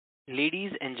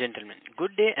Ladies and gentlemen,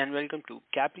 good day and welcome to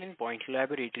Caplin Point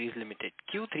Laboratories Ltd.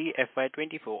 Q3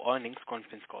 FY24 earnings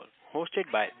conference call, hosted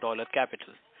by Dolat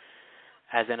Capital.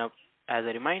 As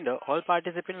a reminder, all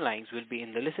participant lines will be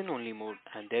in the listen-only mode,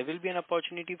 and there will be an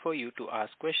opportunity for you to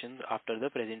ask questions after the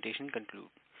presentation concludes.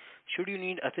 Should you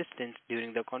need assistance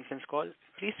during the conference call,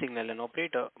 please signal an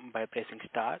operator by pressing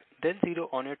star, then 0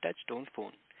 on your touch-tone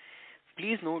phone.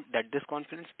 Please note that this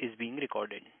conference is being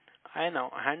recorded. I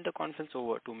now hand the conference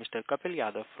over to Mr. Kapil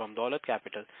Yadav from Dolat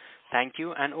Capital. Thank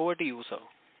you, and over to you, sir.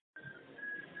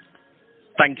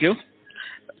 Thank you.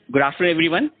 Good afternoon,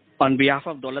 everyone. On behalf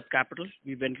of Dolat Capital,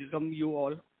 we welcome you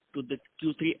all to the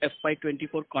Q3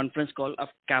 FY24 conference call of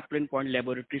Caplin Point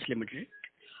Laboratories Ltd.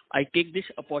 I take this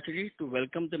opportunity to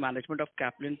welcome the management of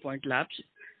Caplin Point Labs,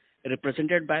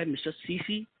 represented by Mr.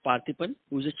 C.C. Parthipan,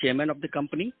 who is the chairman of the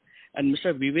company, and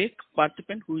Mr. Vivek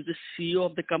Parthipan, who is the CEO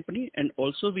of the company. And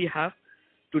also we have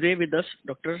today with us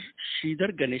Dr.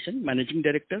 Sridhar Ganesan, Managing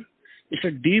Director,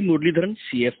 Mr. D. Muralidharan,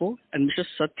 CFO, and Mr.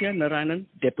 Satya Narayanan,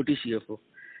 Deputy CFO.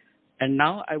 And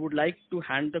now I would like to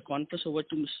hand the conference over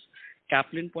to Ms.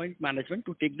 Caplin Point Management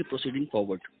to take the proceeding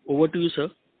forward. Over to you, sir.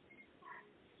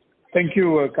 Thank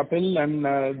you, Kapil and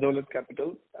Dolat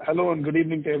Capital. Hello and good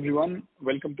evening to everyone.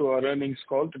 Welcome to our earnings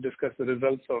call to discuss the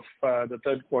results of the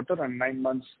third quarter and 9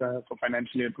 months for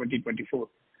financial year 2024.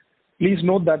 Please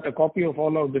note that a copy of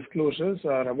all our disclosures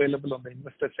are available on the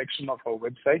investor section of our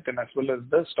website and as well as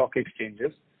the stock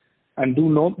exchanges. And do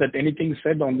note that anything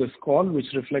said on this call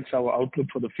which reflects our outlook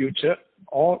for the future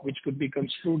or which could be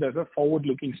construed as a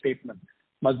forward-looking statement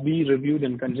must be reviewed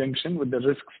in conjunction with the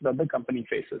risks that the company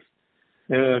faces.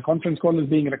 The conference call is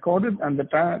being recorded and the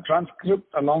transcript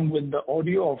along with the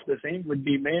audio of the same will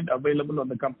be made available on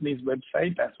the company's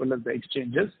website as well as the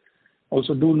exchanges.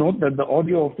 Also do note that the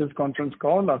audio of this conference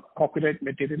call are copyright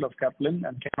material of Caplin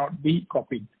and cannot be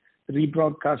copied,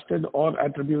 rebroadcasted or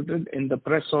attributed in the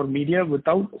press or media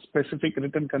without specific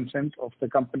written consent of the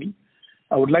company.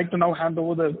 I would like to now hand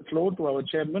over the floor to our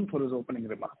chairman for his opening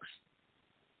remarks.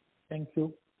 Thank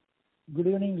you. Good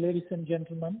evening, ladies and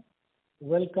gentlemen.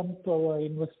 Welcome to our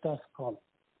investors call.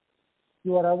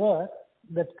 You are aware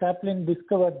that Caplin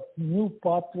discovered new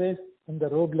pathways in the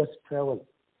roadless travel.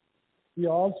 We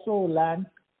also learned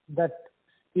that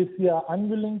if we are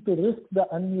unwilling to risk the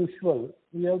unusual,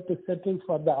 we have to settle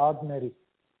for the ordinary.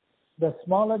 The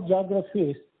smaller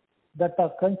geographies that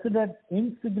are considered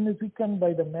insignificant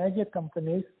by the major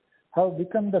companies have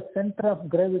become the center of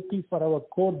gravity for our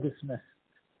core business.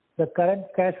 The current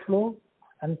cash flow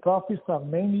and profits are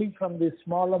mainly from the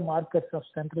smaller markets of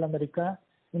Central America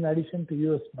in addition to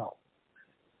US now.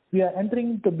 We are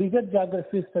entering into bigger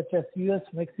geographies such as US,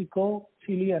 Mexico,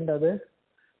 Chile and others.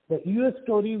 The US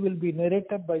story will be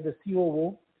narrated by the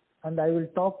COO and I will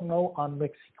talk now on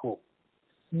Mexico.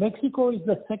 Mexico is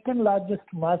the second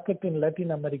largest market in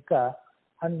Latin America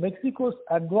and Mexico's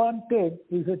advantage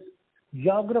is its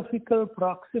geographical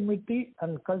proximity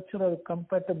and cultural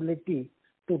compatibility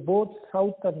to both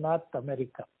South and North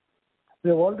America. We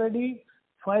have already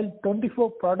filed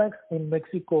 24 products in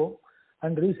Mexico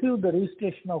and received the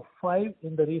registration of 5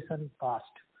 in the recent past.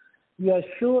 We are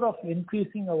sure of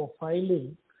increasing our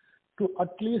filing to at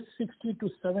least 60 to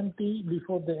 70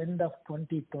 before the end of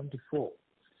 2024.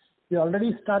 We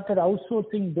already started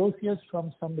outsourcing dossiers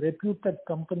from some reputed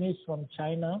companies from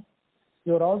China.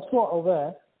 You are also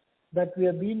aware that we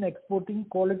have been exporting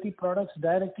quality products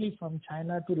directly from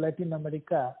China to Latin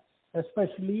America,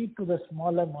 especially to the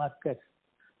smaller markets.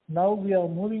 Now we are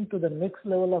moving to the next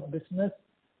level of business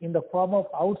in the form of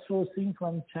outsourcing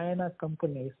from China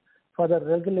companies for the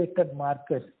regulated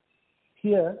markets.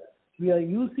 Here, we are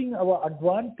using our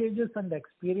advantages and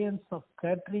experience of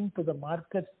catering to the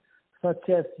markets such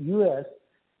as US,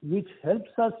 which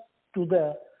helps us to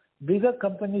the bigger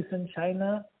companies in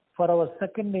China for our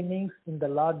second innings in the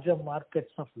larger markets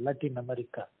of Latin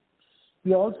America.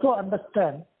 We also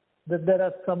understand that there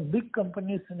are some big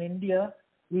companies in India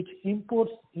which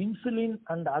imports insulin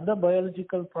and other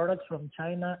biological products from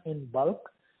China in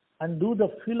bulk and do the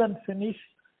fill and finish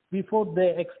before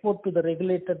they export to the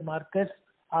regulated markets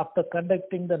after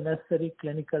conducting the necessary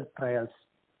clinical trials.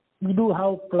 We do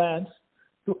have plans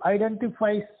to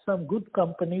identify some good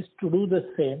companies to do the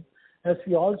same, as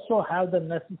we also have the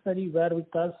necessary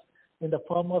wherewithal in the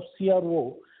form of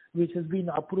CRO, which has been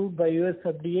approved by US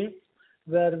FDA,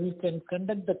 where we can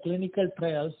conduct the clinical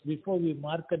trials before we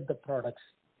market the products.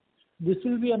 This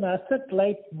will be an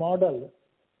asset-light model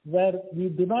where we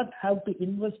do not have to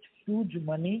invest huge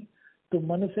money to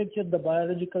manufacture the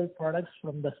biological products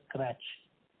from the scratch.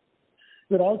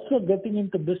 We're also getting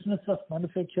into business of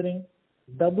manufacturing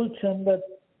double-chamber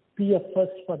CFS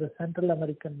for the Central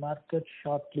American market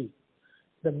shortly.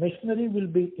 The machinery will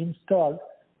be installed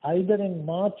either in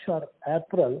March or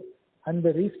April, and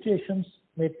the registrations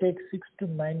may take 6 to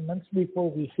 9 months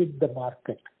before we hit the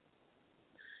market.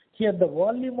 Here, the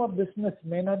volume of business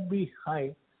may not be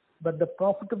high, but the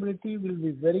profitability will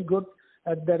be very good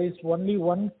as there is only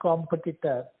one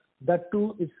competitor. That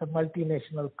too is a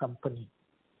multinational company.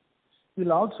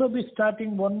 We'll also be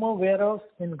starting one more warehouse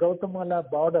in Guatemala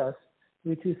borders,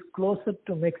 which is closer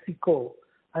to Mexico,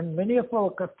 and many of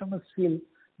our customers feel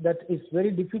that it's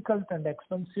very difficult and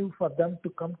expensive for them to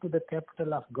come to the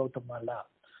capital of Guatemala.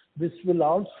 This will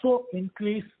also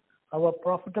increase our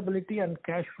profitability and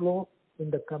cash flow in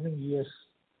the coming years.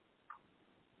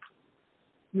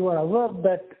 You are aware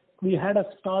that we had a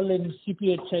stall in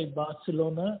CPHI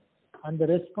Barcelona, and the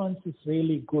response is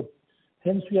really good.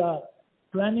 Hence, we are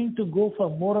planning to go for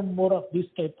more and more of this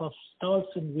type of stalls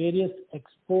in various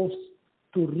expos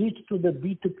to reach to the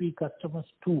B2B customers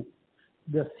too.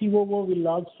 The COO will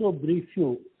also brief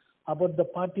you about the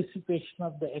participation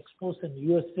of the expos in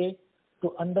USA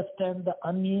to understand the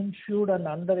uninsured and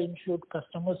underinsured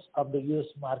customers of the US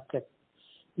market.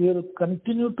 We will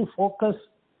continue to focus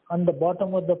on the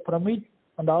bottom of the pyramid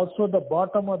and also the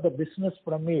bottom of the business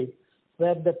pyramid,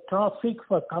 where the traffic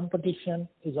for competition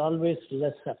is always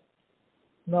lesser.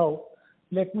 Now,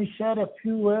 let me share a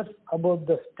few words about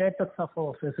the status of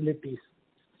our facilities.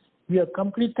 We have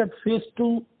completed phase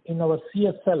 2 in our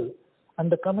CSL,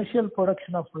 and the commercial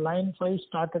production of line 5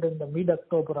 started in the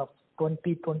mid-October of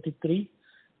 2023.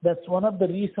 That's one of the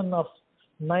reasons of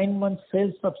 9 months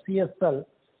sales of CSL,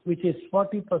 which is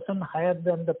 40% higher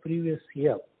than the previous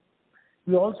year.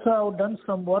 We also have done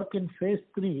some work in phase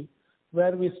 3,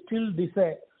 where we still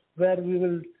decide, where we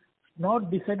will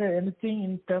not decide anything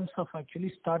in terms of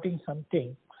actually starting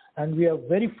something, and we are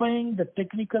verifying the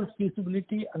technical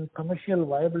feasibility and commercial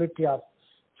viability of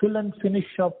fill and finish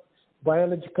of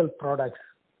biological products,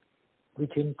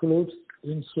 which includes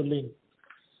insulin.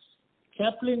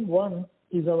 Caplin 1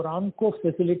 is our Onco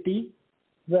facility,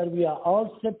 where we are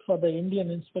all set for the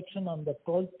Indian inspection on the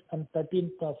 12th and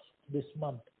 13th of this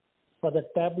month for the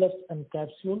tablets and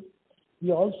capsules.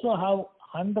 We also have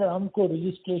under Onco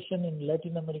registration in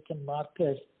Latin American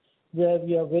markets, where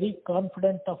we are very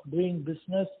confident of doing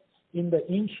business in the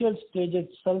initial stage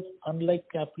itself, unlike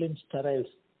Caplin Steriles.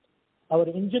 Our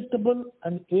injectable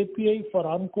and API for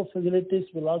Onco facilities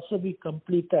will also be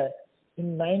completed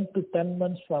in 9 to 10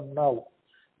 months from now.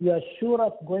 We are sure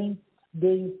of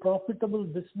doing profitable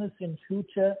business in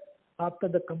future after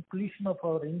the completion of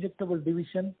our injectable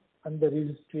division and the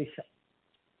registration.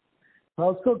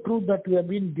 Also true that we have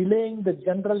been delaying the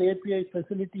general API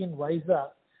facility in Vizag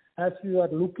as we are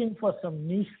looking for some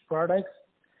niche products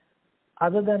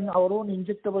other than our own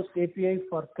injectables API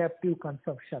for captive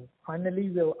consumption. Finally,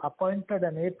 we have appointed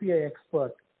an API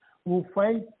expert who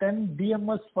filed 10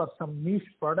 DMS for some niche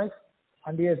products,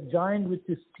 and he has joined with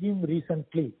his team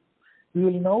recently. We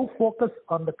will now focus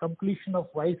on the completion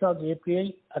of Vizag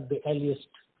API at the earliest.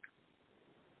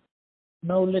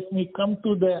 Now let me come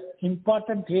to the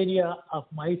important area of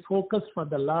my focus for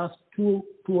the last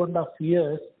 2.5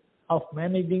 years of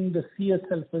managing the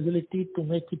CSL facility to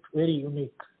make it very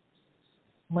unique.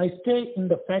 My stay in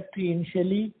the factory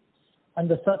initially and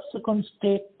the subsequent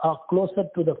stay closer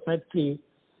to the factory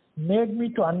made me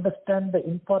to understand the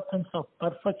importance of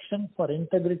perfection for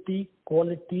integrity,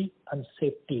 quality, and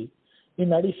safety,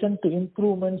 in addition to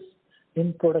improvements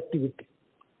in productivity.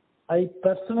 I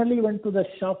personally went to the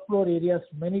shop floor areas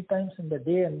many times in the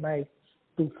day and night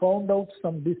to find out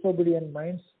some disobedient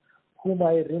minds whom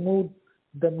I removed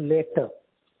them later.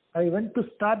 I went to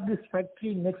start this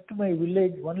factory next to my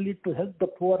village only to help the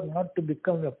poor not to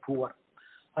become a poor.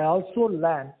 I also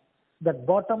learned that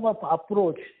bottom-up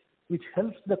approach which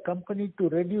helps the company to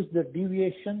reduce the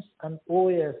deviations and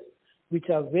OAS, which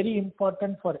are very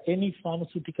important for any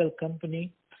pharmaceutical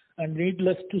company, and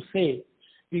needless to say,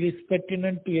 it is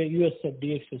pertinent to a US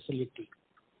FDA facility.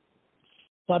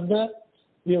 Further,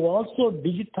 we have also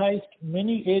digitized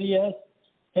many areas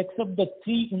except the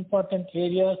 3 important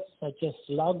areas such as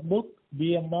logbook,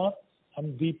 BMR,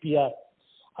 and BPR.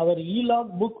 Our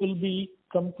e-logbook will be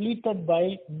completed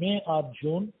by May or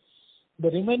June. The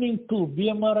remaining 2,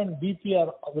 BMR and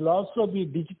BPR, will also be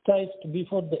digitized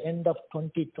before the end of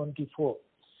 2024.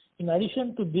 In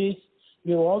addition to this,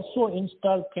 we have also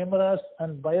installed cameras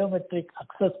and biometric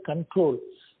access control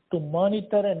to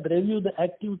monitor and review the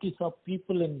activities of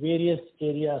people in various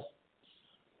areas.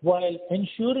 While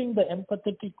ensuring the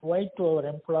empathetic way to our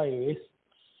employees,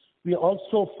 we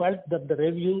also felt that the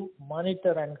review,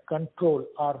 monitor, and control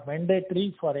are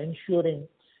mandatory for ensuring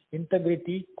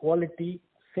integrity, quality,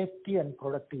 safety and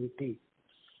productivity.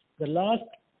 The last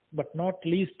but not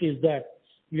least is that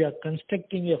we are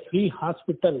constructing a free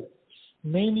hospital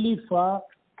mainly for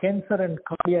cancer and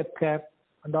cardiac care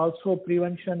and also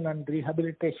prevention and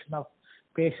rehabilitation of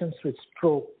patients with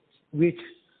stroke,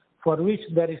 for which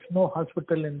there is no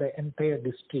hospital in the entire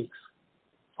districts.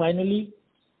 Finally,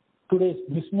 today's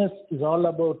business is all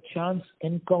about chance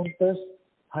encounters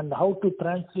and how to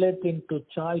translate into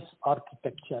choice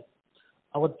architecture.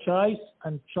 Our choice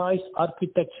and choice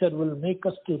architecture will make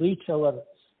us to reach our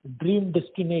dream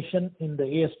destination in the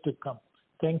years to come.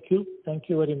 Thank you. Thank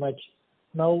you very much.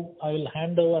 Now I will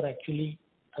hand over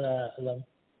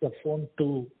the phone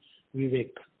to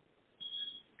Vivek.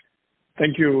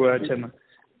 Thank you, Chairman.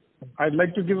 I'd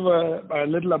like to give a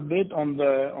little update on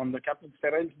the Caplin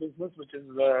Steriles business, which is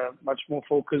much more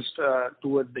focused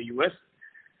towards the US.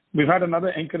 We've had another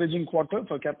encouraging quarter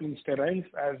for Caplin Steriles.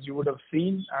 As you would have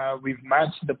seen, we've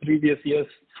matched the previous year's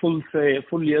full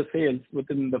year sales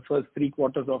within the first 3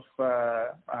 quarters of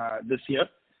this year.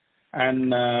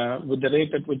 And with the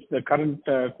rate at which the current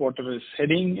quarter is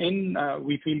heading in,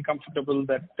 we feel comfortable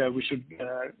that we should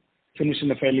finish in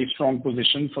a fairly strong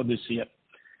position for this year.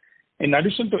 In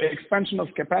addition to expansion of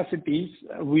capacities,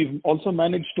 we've also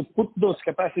managed to put those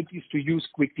capacities to use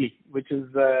quickly, which is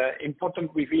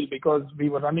important, we feel, because we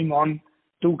were running on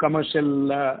 2 commercial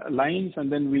lines,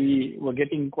 and then we were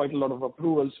getting quite a lot of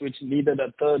approvals, which needed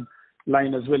a 3rd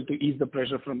line as well to ease the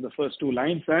pressure from the first 2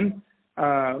 lines. And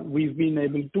we've been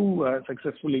able to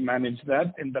successfully manage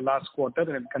that in the last quarter,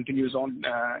 and it continues on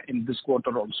in this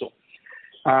quarter also.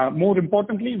 More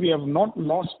importantly, we have not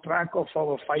lost track of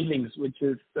our filings, which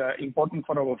is important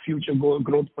for our future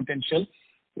growth potential.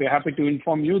 We are happy to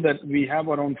inform you that we have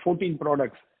around 14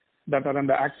 products that are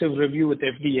under active review with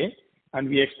FDA, and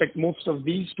we expect most of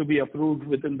these to be approved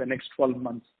within the next 12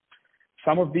 months.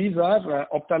 Some of these are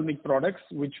ophthalmic products,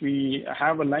 which we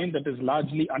have a line that is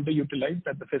largely underutilized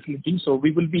at the facility. So we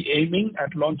will be aiming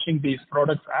at launching these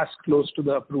products as close to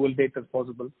the approval date as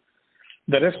possible.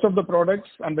 The rest of the products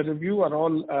under review are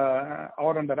all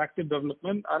or under active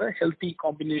development are a healthy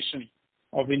combination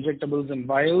of injectables and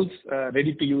vials,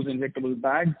 ready-to-use injectable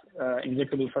bags,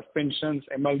 injectable suspensions,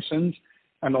 emulsions,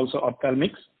 and also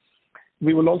ophthalmics.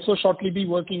 We will also shortly be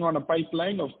working on a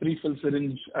pipeline of pre-filled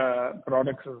syringe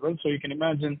products as well. So you can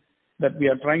imagine that we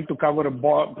are trying to cover a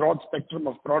broad spectrum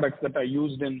of products that are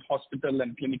used in hospital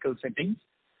and clinical settings.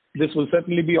 This will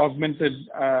certainly be augmented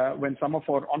when some of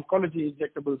our oncology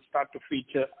injectables start to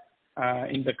feature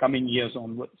in the coming years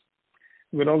onwards.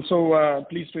 We're also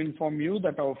pleased to inform you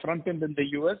that our front end in the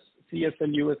US,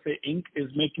 CSL USA Inc., is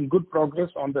making good progress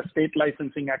on the state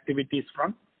licensing activities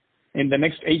front. In the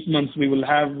next 8 months, we will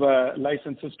have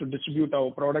licenses to distribute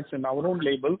our products in our own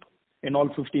label in all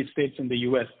 50 states in the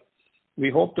US. We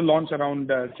hope to launch around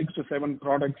 6 to 7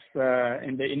 products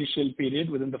in the initial period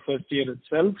within the first year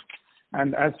itself.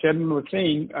 And as Chairman was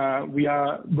saying, we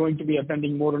are going to be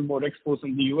attending more and more expos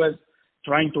in the US,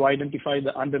 trying to identify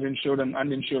the underinsured and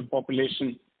uninsured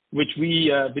population, which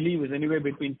we believe is anywhere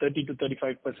between 30 to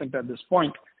 35% at this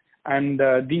point. And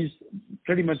these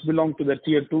pretty much belong to the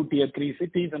tier 2, tier 3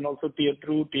 cities, and also tier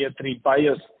 2, tier 3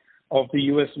 buyers of the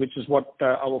US, which is what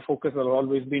our focus has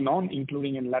always been on,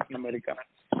 including in Latin America.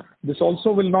 This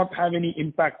also will not have any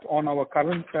impact on our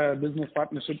current business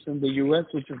partnerships in the US,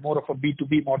 which is more of a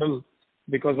B2B model,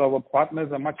 because our partners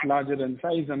are much larger in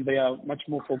size and they are much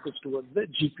more focused towards the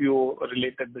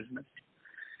GPO-related business.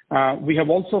 We have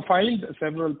also filed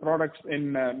several products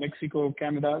in Mexico,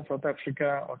 Canada, South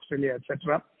Africa, Australia,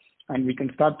 etc., and we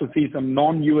can start to see some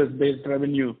non-US based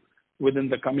revenue within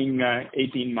the coming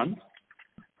 18 months.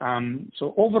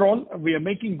 So overall, we are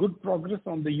making good progress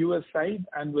on the US side,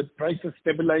 and with prices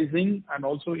stabilizing and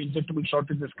also injectable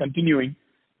shortages continuing,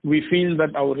 we feel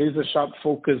that our razor-sharp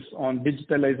focus on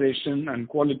digitalization and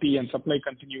quality and supply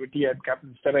continuity at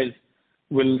Caplin Steriles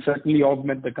will certainly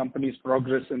augment the company's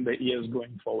progress in the years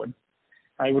going forward.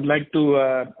 I would like to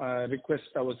request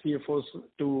our CFO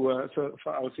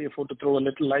to throw a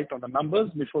little light on the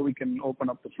numbers before we can open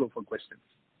up the floor for questions.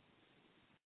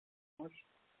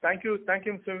 Thank you,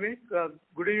 Mr. Vivek.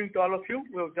 Good evening to all of you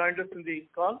who have joined us in the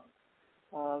call.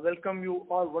 Welcome you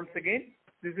all once again.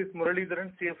 This is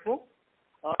Muralidharan, CFO.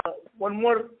 One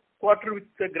more quarter with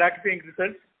gratifying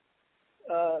results.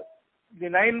 The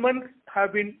 9 months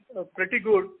have been pretty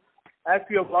good, as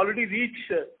we have already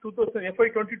reached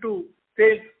FY22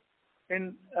 sales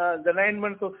in the 9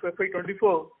 months of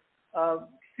FY24.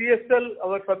 CSL,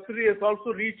 our subsidiary, has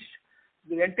also reached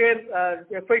the entire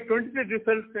FY23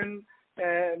 results in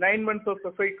 9 months of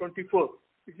FY24,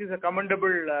 which is a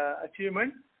commendable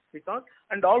achievement. we thought.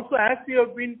 And also, as we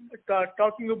have been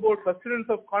talking about sustenance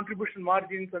of contribution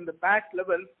margins and the PAT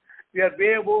levels, we are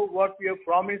way above what we have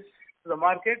promised to the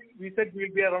market. We said we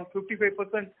will be around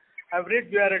 55% average.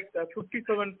 We are at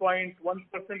 57.1%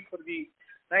 for the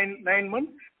nine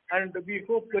months, and we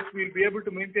hope that we will be able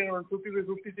to maintain around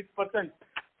 55-56%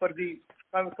 for the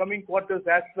coming quarters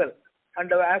as well.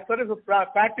 And as far as the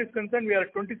PAT is concerned, we are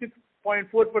at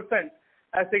 26.4%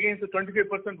 as against the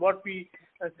 25% what we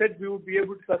said we would be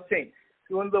able to sustain.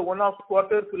 Even the one-off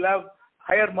quarters will have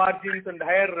higher margins and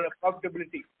higher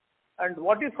profitability. And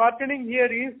what is heartening here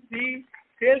is the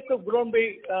sales have grown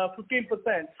by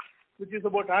 15%, which is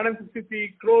about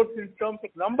 163 crores in terms of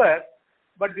numbers,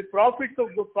 but the profits of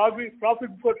the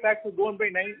profit before tax have grown by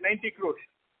 90 crores,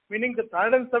 meaning the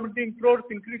 117 crores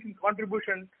increase in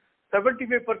contribution,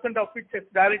 75% of which has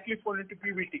directly fallen into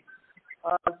PBT.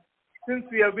 Since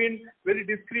we have been very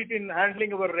discreet in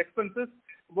handling our expenses,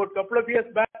 about a couple of years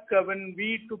back when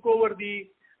we took over the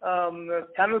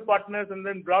channel partners and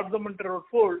then brought them under our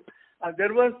fold,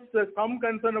 there was some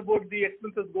concern about the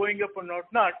expenses going up and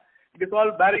not. It is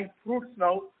all bearing fruits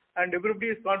now, and everybody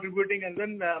is contributing, and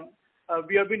then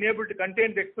we have been able to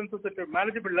contain the expenses at a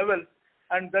manageable level,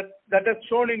 and that has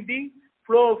shown in the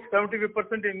flow of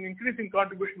 75% in increase in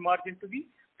contribution margin to the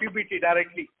PBT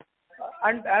directly.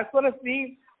 And as far as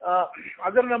the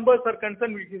other numbers are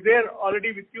concerned, which is there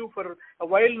already with you for a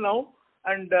while now,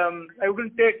 and I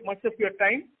wouldn't take much of your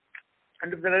time.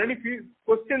 And if there are any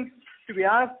questions to be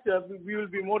asked, we will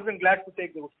be more than glad to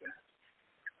take the questions.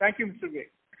 Thank you, Mr. Gay.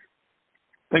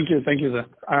 Thank you,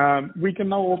 sir. We can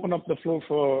now open up the floor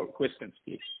for questions,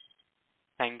 please.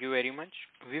 Thank you very much.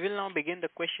 We will now begin the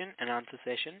question and answer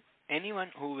session. Anyone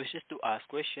who wishes to ask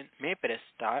question may press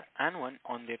star and 1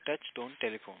 on their touch-tone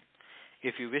telephone.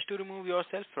 If you wish to remove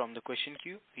yourself from the question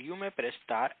queue, you may press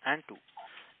star and 2.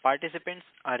 Participants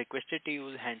are requested to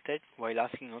use handset while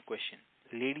asking a question.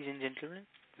 Ladies and gentlemen,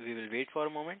 we will wait for a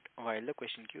moment while the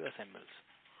question queue assembles.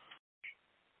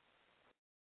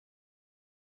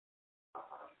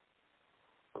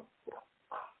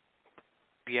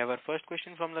 We have our first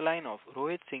question from the line of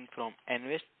Rohit Singh from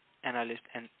Invest Analyst,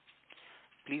 and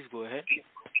please go ahead.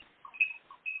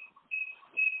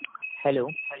 Hello.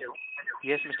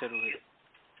 Yes, Mr. Rohit.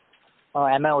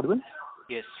 Am I audible?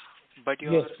 Yes, but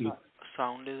your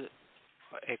sound is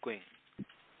echoing.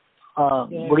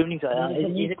 Good evening, sir.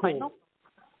 Is it fine now?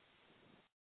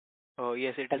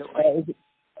 Yes, it is fine.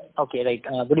 Okay, right.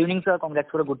 Good evening, sir. Congrats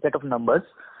for a good set of numbers.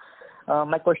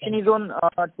 My question is on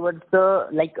towards the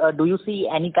do you see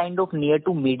any kind of near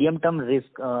to medium term risk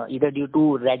either due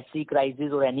to Red Sea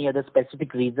crisis or any other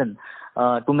specific reason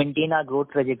to maintain our growth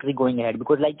trajectory going ahead?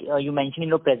 Because you mentioned in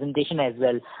your presentation as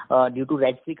well, due to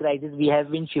Red Sea crisis we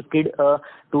have been shifted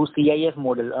to CIF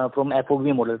model from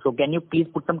FOB model. So can you please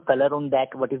put some color on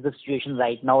that? What is the situation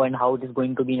right now and how it is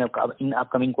going to be in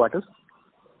upcoming quarters?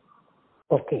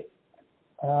 Okay.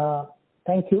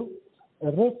 Thank you.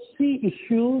 Red Sea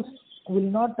issues will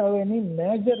not have any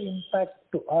major impact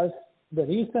to us. The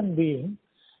reason being,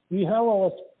 we have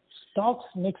our stocks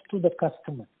next to the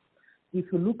customer. If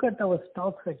you look at our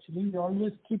stocks, actually, we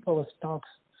always keep our stocks,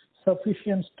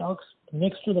 sufficient stocks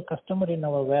next to the customer in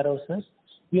our warehouses.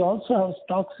 We also have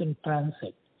stocks in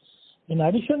transit. In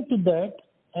addition to that,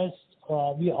 as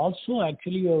we also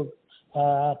actually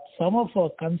have some of our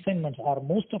consignments or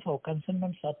most of our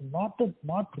consignments are not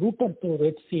routed to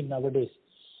Red Sea nowadays.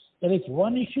 There is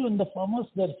one issue in the farmers,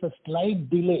 there is a slight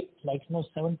delay, 7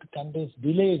 to 10 days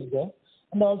delay is there,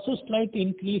 and also slight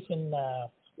increase in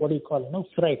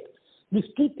freight. These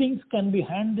two things can be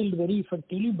handled very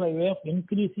effectively by way of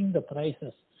increasing the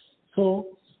prices.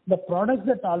 So the products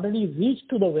that already reached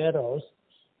to the warehouse,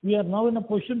 we are now in a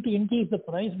position to increase the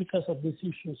price because of this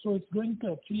issue. So it's going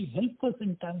to actually help us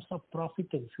in terms of profit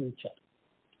in future.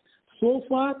 So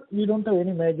far, we don't have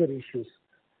any major issues.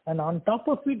 And on top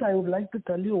of it, I would like to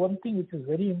tell you one thing which is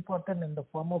very important in the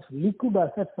form of liquid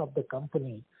assets of the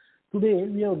company. Today,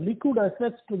 we have liquid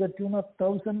assets to the tune of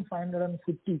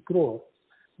 1,550 crore,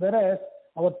 whereas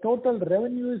our total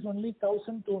revenue is only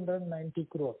 1,290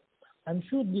 crore. I'm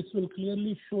sure this will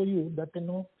clearly show you that,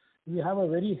 we have a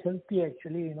very healthy,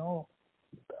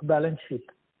 balance sheet.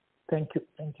 Thank you.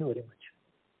 Thank you very much.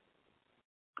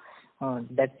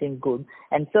 That seems good.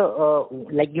 And so,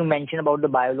 like you mentioned about the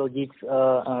biologics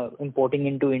importing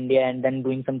into India and then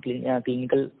doing some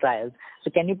clinical trials.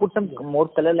 So can you put some more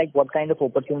color, like what kind of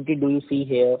opportunity do you see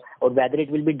here, or whether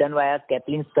it will be done via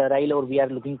Caplin Sterile or we are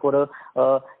looking for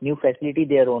a new facility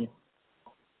thereon?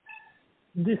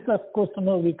 This, of course,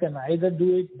 we can either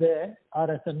do it there or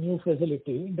as a new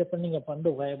facility, depending upon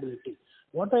the viability.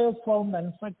 What I have found,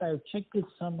 in fact, I have checked with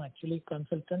some actually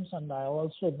consultants, and I have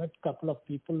also met a couple of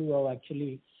people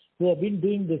who have been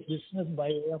doing this business by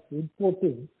way of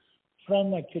importing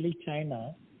from actually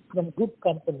China, from good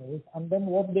companies. And then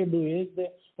what they do is,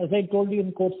 as I told you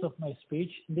in course of my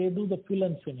speech, they do the fill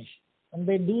and finish, and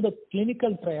they do the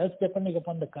clinical trials depending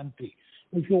upon the country.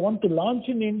 If you want to launch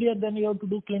in India, then you have to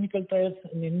do clinical trials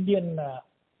in Indian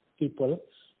people,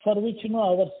 for which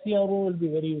our CRO will be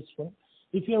very useful.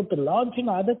 If you have to launch in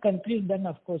other countries, then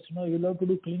of course you'll have to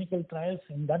do clinical trials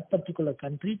in that particular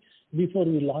country before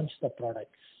we launch the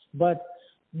product. But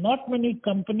not many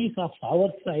companies of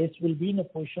our size will be in a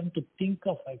position to think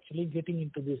of actually getting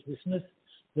into this business.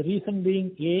 The reason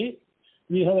being, A,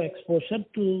 we have exposure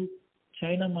to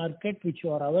China market, which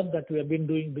you are aware that we have been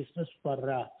doing business for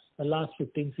the last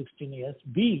 15, 16 years.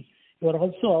 B, you are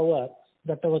also aware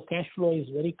that our cash flow is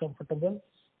very comfortable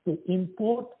to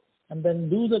import and then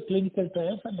do the clinical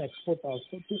trials and export also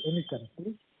to any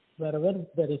country wherever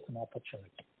there is an opportunity.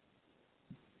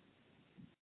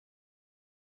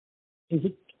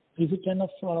 Is it enough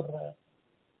or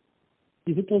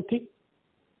is it okay?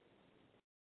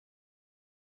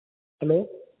 Hello?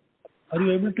 Are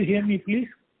you able to hear me, please?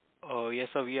 Yes,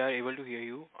 sir, we are able to hear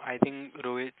you. I think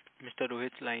Mr.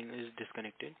 Rohit's line is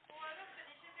disconnected.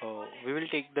 We will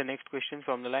take the next question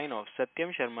from the line of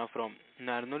Satyam Sharma from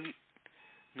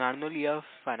Narnolia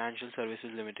Financial Services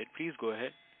Limited. Please go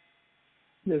ahead.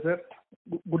 Yes, sir.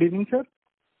 Good evening, sir.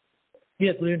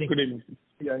 Yes, good evening. Good evening.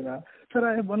 Yeah. Sir,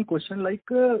 I have one question. Like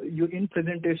you in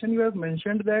presentation, you have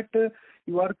mentioned that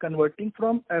you are converting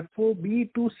from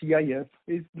FOB to CIF.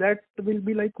 Is that will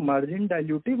be like margin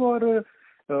dilutive, or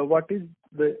what is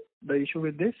the issue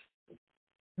with this?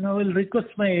 Now, I will request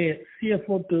my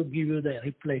CFO to give you the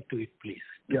reply to it, please.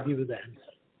 Give you the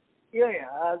answer.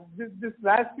 This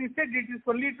last we said, it is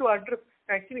only to address,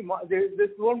 actually, there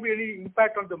won't be any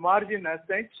impact on the margin as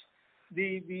such.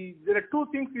 There are two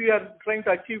things we are trying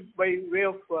to achieve by way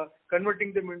of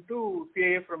converting them into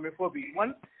CIF from FOB.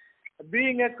 One,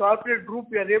 being a corporate group,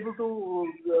 we are able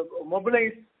to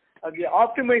mobilize,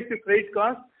 optimize the freight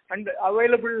cost, and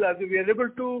available, we are able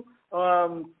to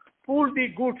pool the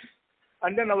goods,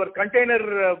 and then our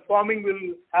container forming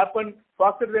will happen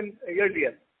faster than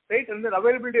earlier, right? And then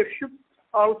availability of ship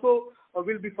also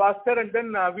will be faster, and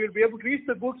then we will be able to reach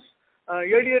the goods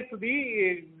earlier to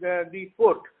the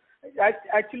port.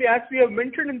 Actually, as we have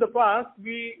mentioned in the past,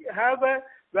 we have a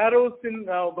warehouse in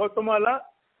Guatemala.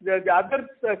 The other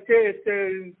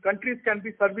countries can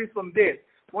be serviced from there.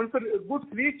 Once the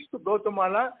goods reach to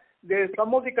Guatemala,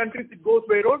 some of the countries it goes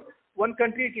by road, one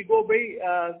country it will go by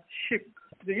ship.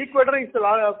 The Ecuador is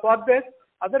the farthest.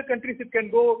 Other countries it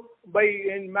can go by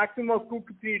in maximum of 2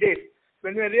 to 3 days.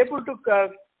 When we are able to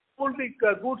pull the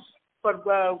goods for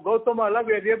Guatemala,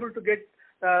 we are able to get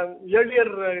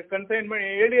earlier consignment,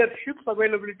 earlier ships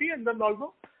availability, and then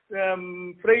also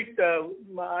freight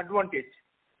advantage.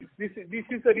 This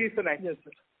is the reason, actually. Yes,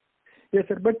 sir. Yes,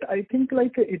 sir. But I think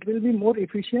like it will be more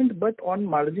efficient, but on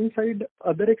margin side,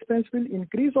 other expense will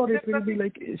increase, or it will be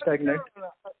like stagnant?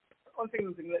 One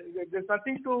thing, there's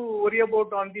nothing to worry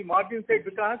about on the margin side,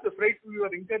 because the freight we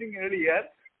were incurring earlier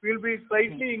will be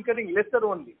slightly incurring lesser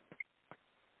only.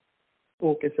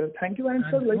 Okay, sir. Thank you. And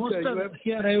sir,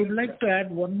 here I would like to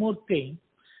add one more thing.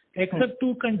 Except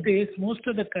two countries, most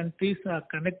of the countries are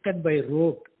connected by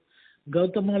road.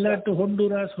 Guatemala to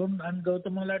Honduras, and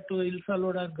Guatemala to El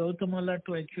Salvador, Guatemala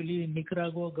to actually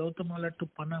Nicaragua, Guatemala to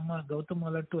Panama,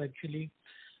 Guatemala to actually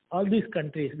all these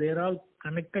countries. They are all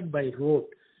connected by road,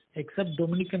 except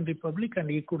Dominican Republic and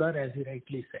Ecuador, as you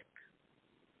rightly said.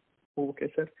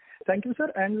 Okay, sir. Thank you,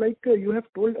 sir. And like you have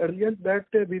told earlier that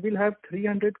we will have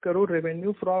 300 crore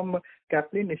revenue from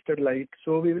Caplin Sterlite.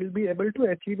 So we will be able to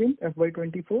achieve in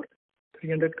FY24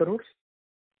 300 crores.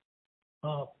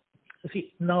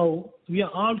 See, now we are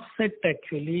all set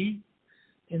actually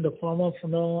in the form of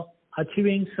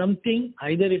achieving something.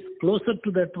 Either it's closer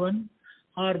to that one,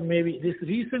 or maybe this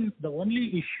reason. The only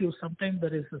issue sometimes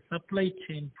there is a supply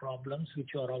chain problems which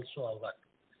are also aware.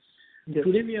 Yes.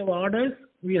 Today we have orders,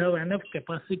 we have enough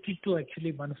capacity to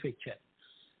actually manufacture.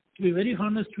 To be very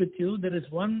honest with you, there is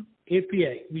one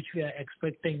API which we are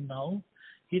expecting now.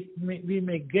 We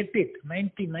may get it,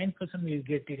 99% we will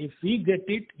get it. If we get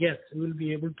it, yes, we will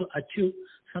be able to achieve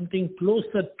something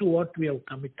closer to what we have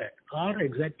committed, or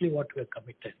exactly what we have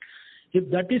committed. If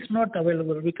that is not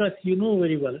available, because you know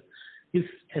very well,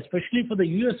 especially for the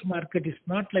US market, it's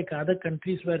not like other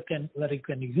countries where you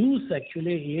can use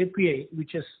actually API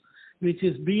which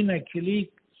is been actually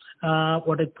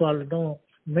what I call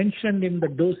mentioned in the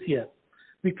dossier.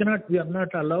 we are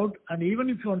not allowed. And even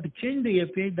if you want to change the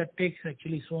API, that takes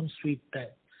actually its own sweet time.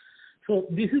 So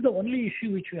this is the only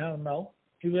issue which we have now.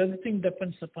 If everything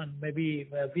depends upon maybe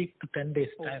a week to 10 days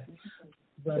time,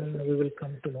 when we will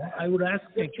come to know. I would ask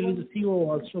actually the CEO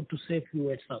also to say a few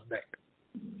words on that.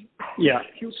 Yeah.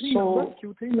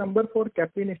 Q3 number for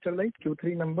Caplin Sterlite,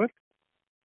 Q3 number.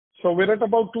 So we're at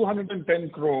about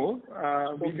 210 crore.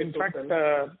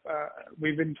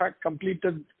 We've in fact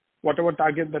completed whatever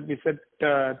target that we set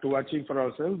to achieve for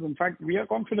ourselves. In fact, we are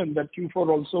confident that Q4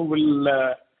 also will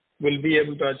be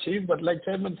able to achieve. But like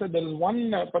Chairman said, there is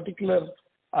one particular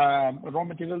raw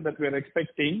material that we are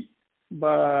expecting.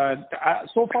 But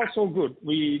so far so good.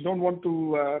 We don't want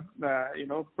to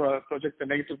project a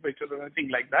negative picture or anything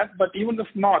like that. But even if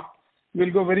not,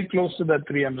 we'll go very close to that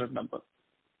 300 number.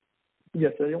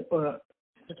 Yes, sir.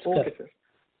 Okay, sir.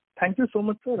 Thank you so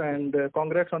much, sir, and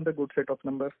congrats on the good set of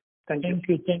numbers. Thank you.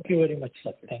 Thank you very much,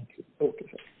 sir. Thank you. Okay,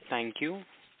 sir. Thank you.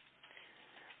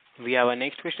 We have our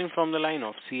next question from the line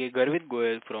of CA Garvit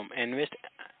Goyal from Invest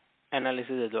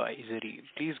Analysis Advisory.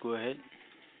 Please go ahead.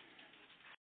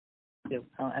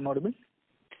 I'm audible?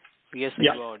 Yes, sir,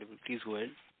 you are audible. Please go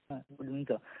ahead. Good evening,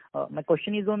 sir. My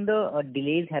question is on the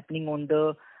delays happening on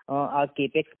the our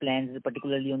capex plans,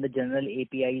 particularly on the general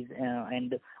APIs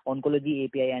and oncology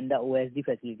API and the OSD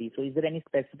facility. So is there any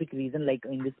specific reason, like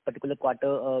in this particular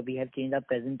quarter, we have changed our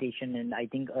presentation, and I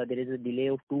think there is a delay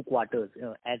of 2 quarters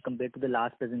as compared to the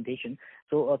last presentation.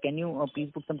 So can you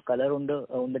please put some color on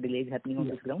the delays happening on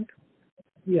this ground?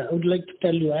 Yeah, I would like to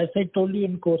tell you, as I told you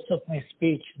in course of my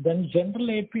speech, then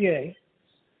general API,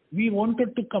 we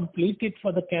wanted to complete it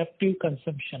for the captive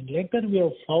consumption. Later we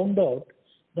have found out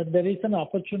that there is an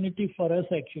opportunity for us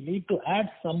actually to add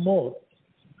some more.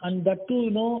 And that too,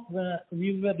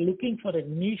 we were looking for a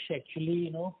niche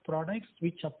actually, products,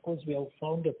 which of course we have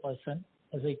found a person,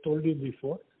 as I told you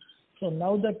before. So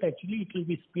now that actually it will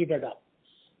be speeded up.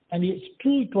 And it's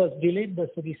true it was delayed.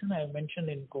 That's the reason I mentioned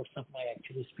in course of my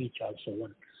actual speech also.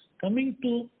 One. Coming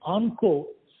to Onco,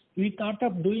 we thought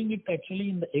of doing it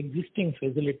actually in the existing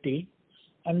facility.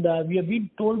 And we have been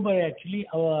told by actually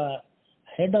our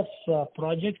head of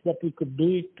projects that we could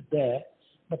do it there.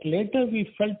 But later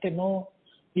we felt, it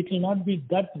will not be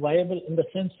that viable in the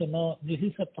sense, this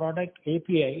is a product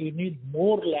API. You need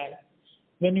more land.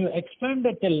 When you expand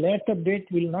at a later date,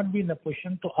 we will not be in a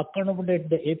position to accommodate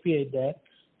the API there.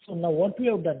 So now what we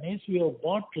have done is we have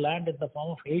bought land in the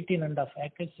form of 18.5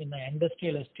 acres in an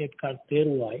industrial estate called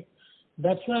Teruvai.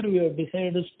 That's where we have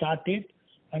decided to start it,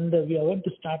 and we are going to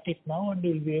start it now, and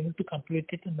we will be able to complete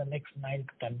it in the next 9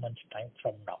 to 10 months time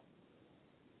from now.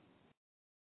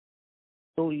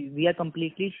 So we are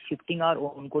completely shifting our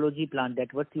oncology plant.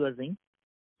 That's what you are saying?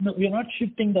 No, we are not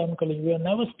shifting the oncology. We have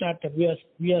never started. We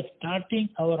are starting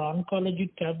our oncology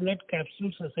tablet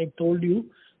capsules. As I told you,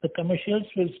 the commercials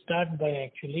will start by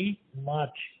actually March,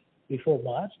 before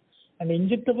March. And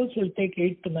injectables will take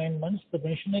 8 to 9 months. The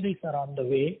machineries are on the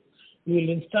way. We will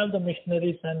install the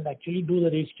machineries and actually do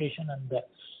the registration and the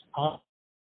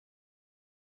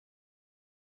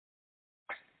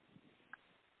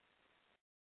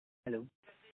Hello.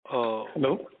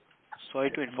 Hello.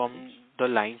 Sorry to inform, the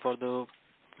line for the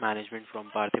management from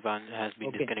Parthiban has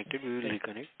been disconnected. We will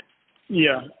reconnect.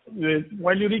 Yeah.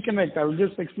 While you reconnect, I will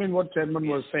just explain what Chairman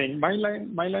was saying. My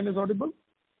line is audible?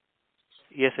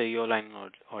 Yes, sir, your line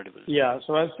is audible. Yeah.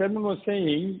 So as Chairman was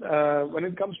saying, when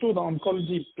it comes to the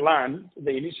oncology plan,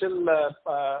 the initial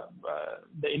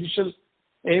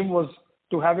aim was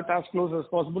to have it as close as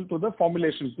possible to the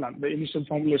formulation plant, the initial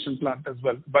formulation plant as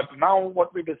well. But now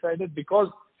what we decided,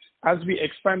 because as we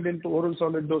expand into oral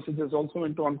solid dosages also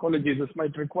into oncology, this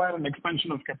might require an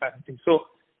expansion of capacity. So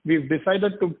we've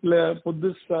decided to put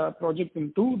this project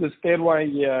into this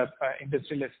Teruvai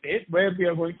industrial estate, where we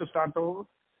are going to start our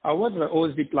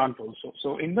OSD plant also.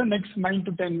 So in the next 9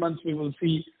 to 10 months, we will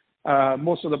see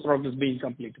most of the progress being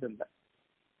completed in that.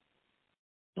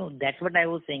 No, that's what I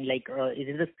was saying. Like, is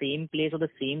it the same place or the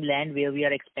same land where we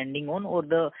are expanding on, or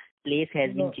the place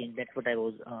has been changed? That's what I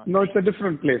was. No, it's a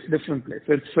different place.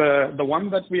 It's the one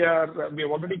that we have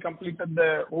already completed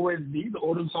the OSD, the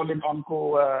oral solid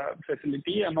onco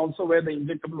facility, and also where the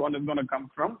injectable one is going to come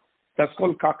from. That's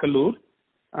called Kakalur.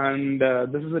 And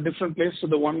this is a different place to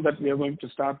the one that we are going to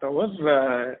start our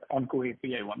onco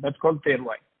API one. That's called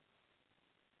Teruvai.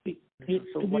 To be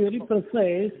very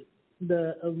precise,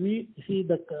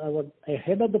 our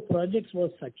head of the projects was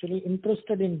actually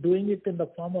interested in doing it in the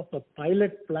form of a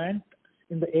pilot plant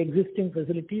in the existing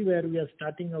facility where we are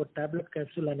starting our tablet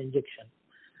capsule and injection.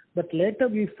 But later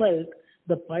we felt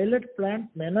the pilot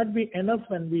plant may not be enough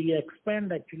when we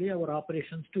expand actually our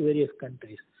operations to various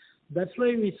countries. That's why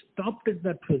we stopped at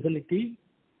that facility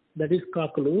that is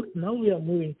Kakalur. Now we are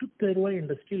moving to Therva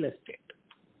Industrial Estate.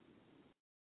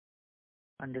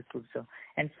 Understood, sir.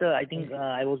 And sir, I think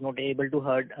I was not able to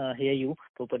hear you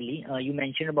properly. You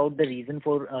mentioned about the reason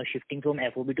for shifting from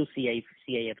FOB to CIF.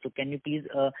 So can you please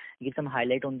give some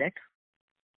highlight on that?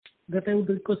 That I would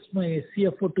request my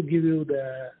CFO to give you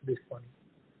this one.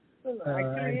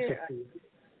 Actually,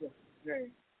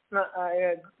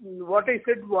 what I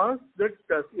said was that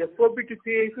FOB to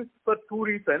CIF is for two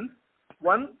reasons.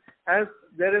 One, as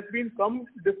there has been some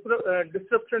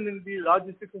disruption in the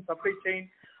logistics and supply chain,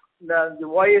 the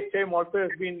voyage time also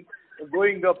has been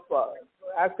going up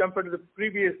as compared to the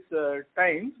previous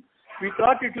times. We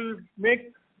thought it will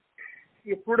make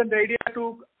a prudent idea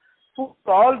to put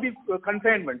all the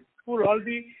consignments,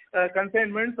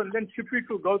 and then ship it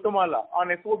to Guatemala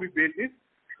on FOB basis,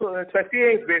 so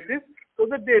CIF basis, so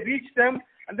that they reach them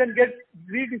and then get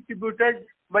redistributed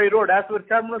by road. As our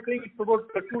chairman was saying, it's about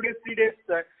 2 days, 3 days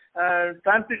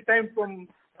transit time from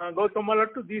Guatemala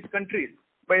to these countries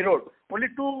by road. Only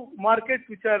two markets,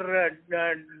 which are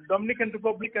Dominican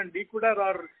Republic and Ecuador,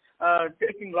 are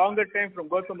taking longer time from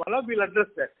Guatemala. We'll address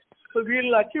that. So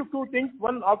we'll achieve two things: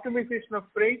 one, optimization of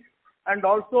freight, and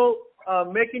also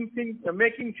making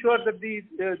sure that the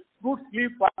goods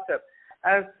leave faster.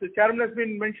 As the chairman has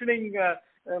been mentioning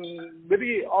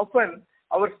very often,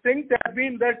 our strength has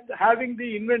been that having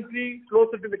the inventory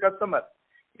closer to the customer.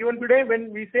 Even today,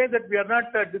 when we say that we are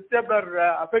not disturbed or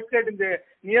affected in the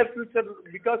near future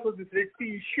because of this Red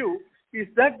Sea issue, is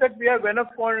that we have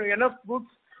enough goods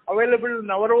available in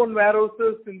our own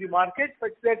warehouses in the market,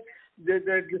 such that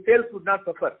the sales would not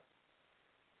suffer.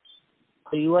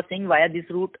 So you are saying via this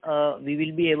route, we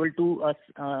will be able to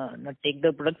take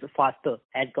the products faster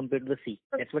as compared to the sea.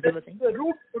 That's what you were saying? The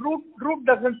route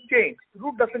doesn't change.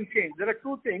 There are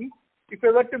two things. If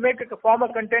I were to make a form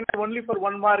of container only for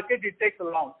one market, it takes a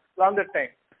longer time.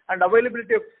 And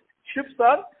availability of ships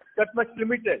are that much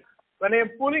limited. When I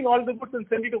am pulling all the goods and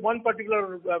sending to one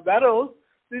particular warehouse,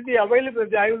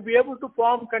 I will be able to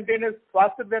form containers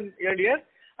faster than earlier,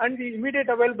 and the immediate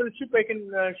available ship, I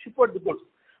can ship out the goods.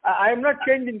 I am not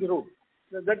changing the route.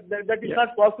 That is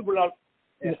not possible.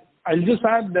 Yeah. I'll just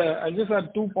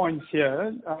add 2 points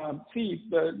here.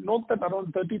 Note that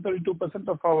around 32%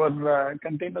 of our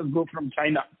containers go from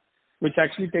China, which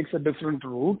actually takes a different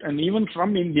route. And even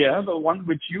from India, the one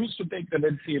which used to take the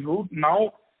Red Sea route,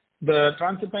 now the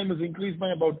transit time is increased by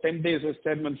about 10 days, as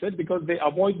Chairman said, because they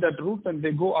avoid that route and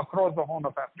they go across the Horn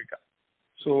of Africa.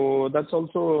 So that's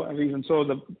also a reason. So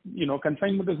the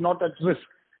consignment is not at risk,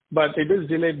 but it is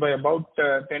delayed by about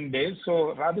 10 days.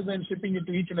 So rather than shipping it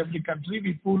to each and every country,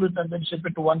 we pool it and then ship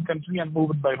it to one country and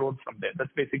move it by road from there.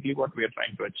 That's basically what we are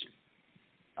trying to achieve.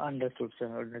 Understood, sir.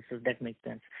 Understood. That makes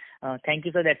sense. Thank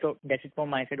you, sir. That's it from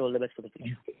my side. All the best for the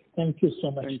future. Thank you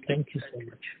so much. Thank you so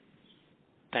much.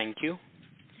 Thank you.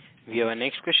 We have a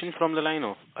next question from the line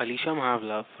of Alisha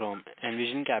Mahavla from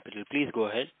Envision Capital. Please go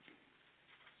ahead.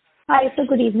 Hi, sir.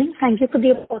 Good evening. Thank you for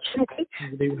the opportunity.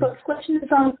 First question is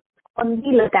on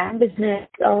the LATAM business.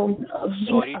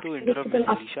 Sorry to interrupt, Ms.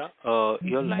 Alisha.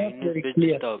 Your line is a bit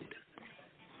disturbed.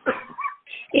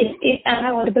 Am I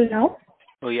audible now?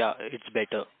 Oh, yeah, it's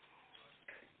better.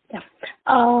 Yeah.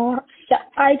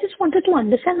 I just wanted to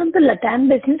understand on the LATAM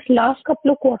business, last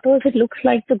couple of quarters, it looks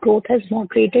like the growth has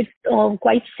moderated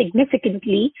quite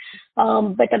significantly.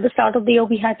 But at the start of the year,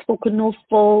 we had spoken of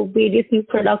various new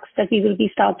products that we will be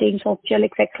starting, soft gel,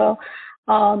 etc.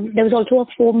 There was also a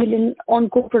 4 million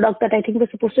on-go product that I think was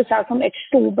supposed to start from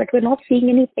H2, but we're not seeing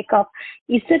any pickup.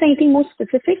 Is there anything more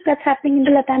specific that's happening in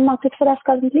the LATAM market for us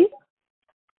currently?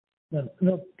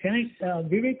 No. Can I,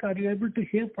 Vivek, are you able to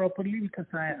hear properly? Because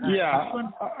I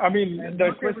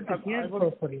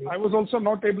was also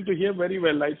not able to hear very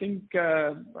well. I think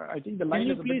the line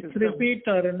is a bit. Can you please repeat,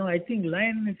 or I think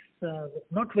line is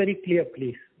not very clear,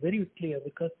 please. Very clear,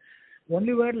 because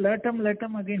only word LATAM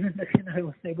again and again I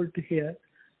was able to hear.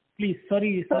 Please,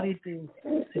 sorry to.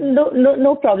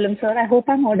 No problem, sir. I hope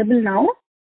I'm audible now.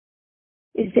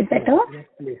 Is it better? Yes,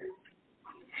 please.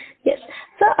 Yes.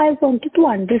 So I wanted to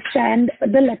understand the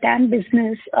LATAM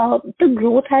business. The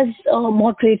growth has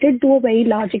moderated to a very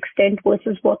large extent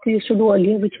versus what we used to do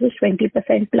earlier, which was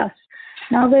 20% plus.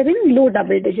 Now we're in low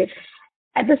double digits.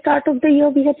 At the start of the year,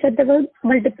 we had said there were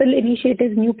multiple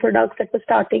initiatives, new products that were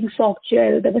starting, soft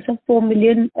gel. There was a 4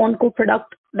 million on-go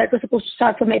product that was supposed to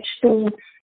start from H2.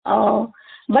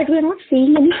 But we're not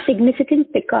seeing any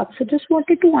significant pickup. So just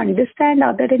wanted to understand,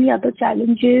 are there any other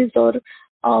challenges, or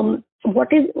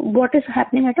what is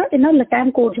happening in a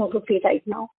LATAM core geography right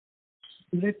now?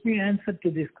 Let me answer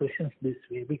to these questions this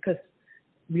way, because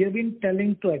we have been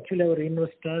telling to actually our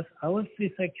investors, ours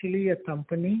is actually a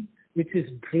company which is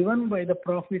driven by the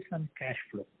profits and cash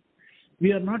flow.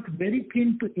 We are not very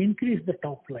keen to increase the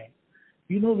top line.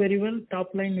 You know very well,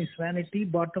 top line is vanity,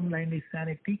 bottom line is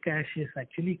sanity, cash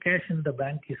in the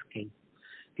bank is king.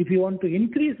 If you want to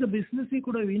increase the business, we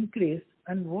could have increased.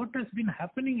 And what has been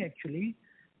happening actually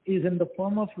is in the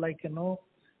form of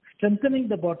strengthening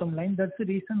the bottom line. That's the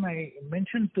reason I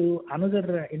mentioned to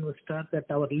another investor that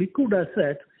our liquid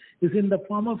asset is in the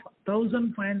form of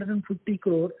 1,550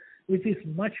 crore, which is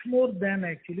much more than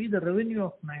actually the revenue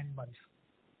of 9 months.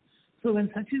 So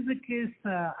when such is the case,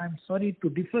 I'm sorry to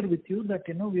differ with you that,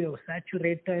 we have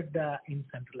saturated in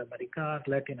Central America or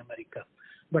Latin America.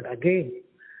 But again,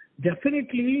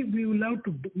 definitely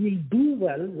we'll do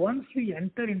well once we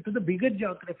enter into the bigger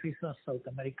geographies of South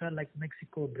America like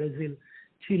Mexico, Brazil,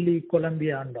 Chile,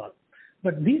 Colombia and all.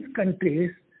 But these countries,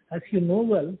 as you know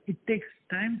well, it takes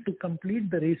time to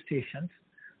complete the registrations.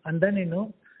 And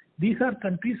then, these are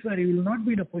countries where you will not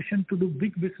be in a position to do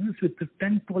big business with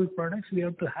 10, 12 products. We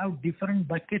have to have different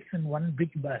buckets in one big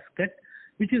basket,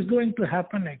 which is going to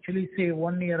happen actually, say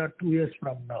 1 year or 2 years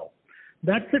from now.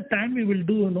 That's the time we will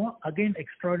do, again,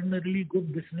 extraordinarily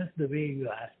good business the way you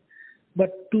asked.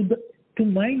 But to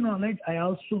my knowledge, I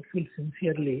also feel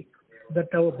sincerely that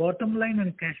our bottom line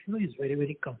and cash flow is very,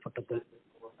 very comfortable.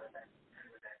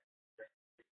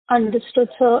 Understood,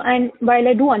 sir. And while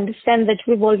I do understand that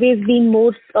we've always been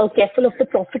more careful of the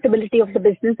profitability of the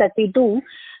business that we do,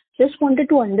 just wanted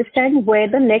to understand where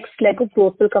the next leg of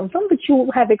growth will come from, which you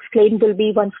have explained will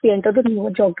be once we enter the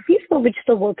newer geographies for which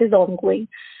the work is ongoing.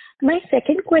 My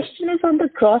second question is on the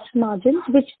gross margins,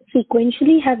 which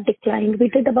sequentially have declined. We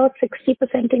did about 60%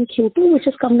 in Q2, which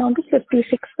has come down to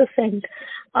 56%.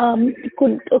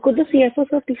 Could the CFO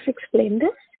sir please explain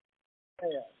this?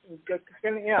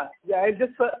 I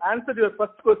just answered your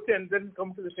first question, then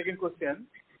come to the second question.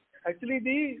 Actually,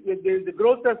 the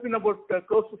growth has been about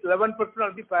close to 11%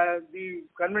 of the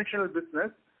conventional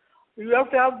business. You have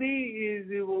to have the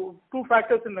two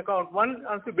factors in account. One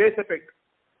is the base effect.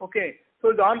 Okay. So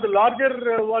on the larger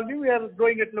volume, we are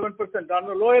growing at 11%. On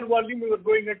the lower volume, we were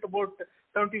growing at about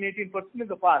 17-18% in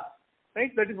the past.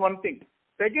 Right? That is one thing.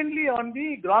 Secondly, on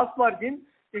the gross margin,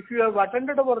 if you have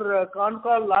attended our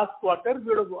Concall last quarter,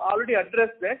 we would have already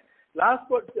addressed that. Last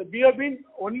quarter, we have been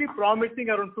only promising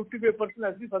around 55%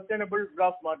 as the sustainable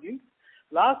gross margin.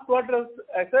 Last quarter,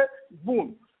 as a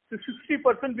boom, to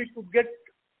 60% we could get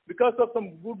because of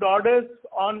some good orders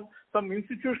on some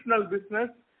institutional business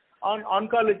on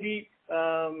oncology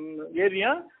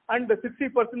area, and the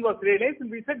 60% was realized,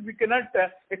 and we said we cannot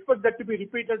expect that to be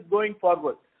repeated going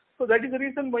forward. So that is the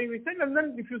reason why we said, and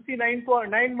then if you see 9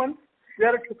 months, we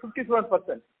are at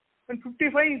 57%. And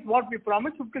 55 is what we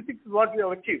promised, 56 is what we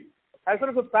have achieved. As far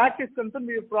as the PAT is concerned,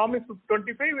 we have promised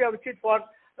 25, we have achieved for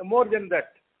more than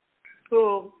that.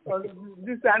 So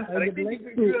this answer, I think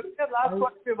last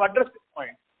one we have addressed this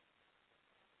point.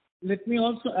 Let me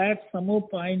also add some more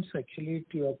points actually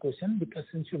to your question, because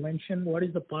since you mentioned what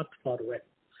is the path forward.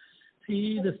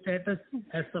 See the status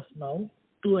as of now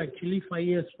to actually 5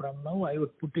 years from now, I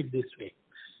would put it this way.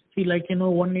 See,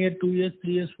 1 year, 2 years,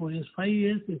 3 years, 4 years, 5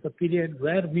 years is a period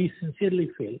where we sincerely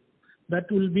feel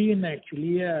that will be in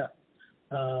actually a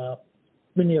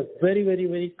very, very,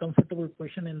 very comfortable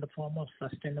position in the form of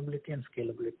sustainability and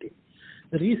scalability.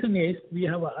 The reason is we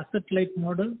have an asset-light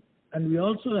model, and we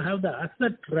also have the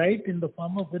asset right in the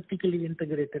form of vertically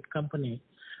integrated company,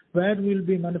 where we will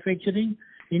be manufacturing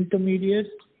intermediates,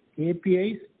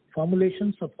 APIs,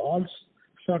 formulations of all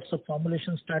sorts of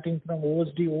formulations, starting from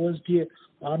OSD,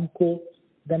 Onco,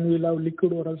 then we'll have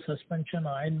liquid oral suspension,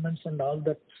 ointments and all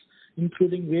that,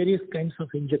 including various kinds of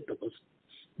injectables.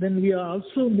 Then we are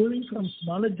also moving from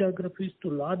smaller geographies to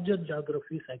larger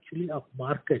geographies actually of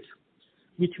markets,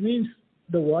 which means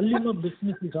the volume of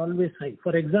business is always high.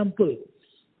 For example,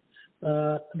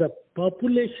 the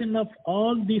population of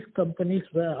all these companies,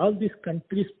 where all these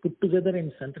countries put together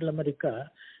in Central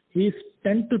America is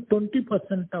 10 to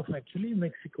 20% of actually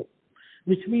Mexico,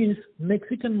 which means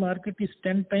Mexican market is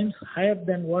 10 times higher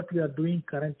than what we are doing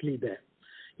currently there.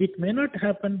 It may not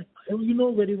happen, you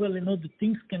know very well, the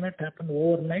things cannot happen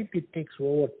overnight, it takes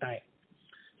over time.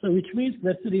 So which means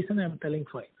that's the reason I'm telling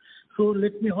 5. So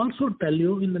let me also tell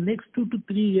you, in the next 2 to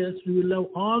 3 years, we will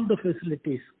have all the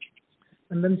facilities.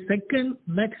 And then second,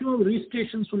 maximum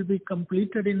registrations will be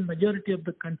completed in majority of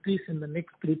the countries in the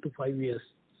next 3 to 5 years.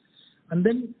 And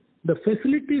then the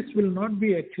facilities will not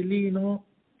be actually,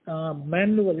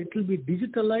 manual. It will be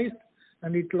digitalized,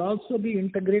 and it will also be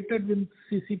integrated with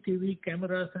CCTV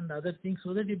cameras and other things,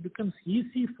 so that it becomes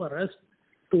easy for us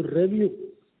to review,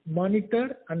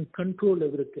 monitor, and control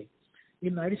everything.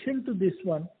 In addition to this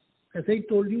one, as I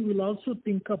told you, we'll also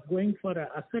think of going for an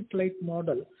asset-light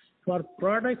model for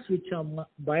products which are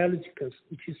biologicals,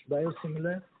 which is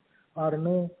biosimilar or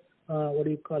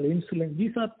insulin.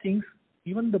 These are things,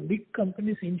 even the big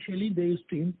companies initially, they used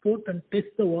to import and test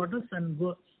the waters and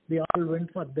they all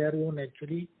went for their own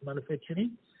actually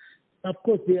manufacturing. Of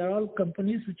course, they are all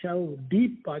companies which have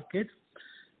deep pockets.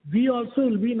 We also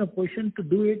will be in a position to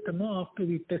do it after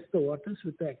we test the waters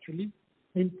with actually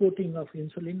importing of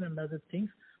insulin and other things,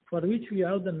 for which we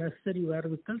have the necessary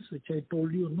wherewithals, which I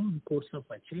told you in course of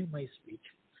actually my speech.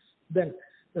 Then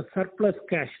the surplus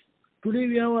cash. Today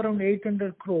we have around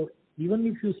 800 crore. Even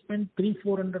if you spend 300,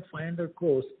 400, 500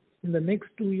 crores, in the next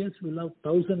 2 years we'll have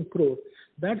 1,000 crore.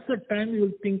 That's the time you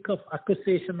will think of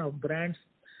acquisition of brands,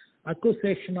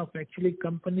 acquisition of actually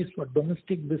companies for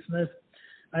domestic business.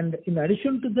 And in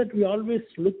addition to that, we always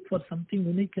look for something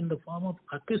unique in the form of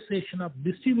acquisition of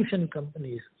distribution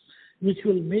companies, which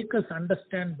will make us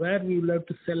understand where we will have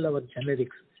to sell our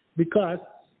generics. Because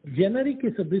generic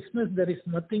is a business, there is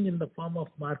nothing in the form of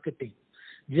marketing.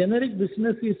 Generic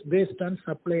business is based on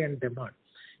supply and demand.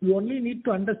 You only need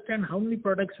to understand how many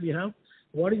products we have,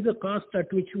 what is the cost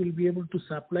at which we will be able to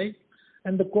supply,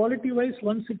 and the quality-wise,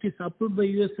 once it is approved by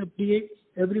US FDA,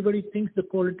 everybody thinks the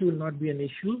quality will not be an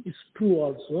issue. It's true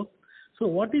also. So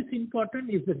what is important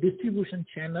is the distribution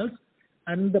channels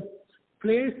and the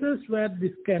places where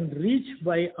this can reach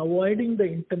by avoiding the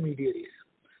intermediaries.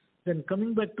 Then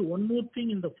coming back to one more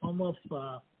thing in the form of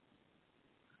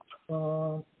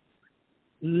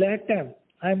LATAM,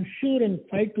 I'm sure in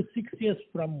 5 to 6 years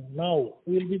from now,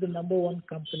 we will be the number one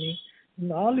company.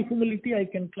 In all humility, I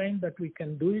can claim that we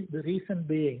can do it. The reason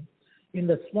being, in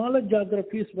the smaller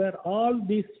geographies where all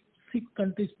these 6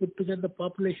 countries put together, the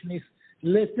population is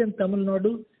less than Tamil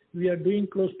Nadu, we are doing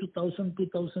close to 1,000,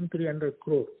 2,300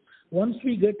 crore. Once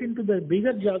we get into the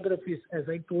bigger geographies, as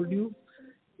I told you,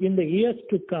 in the years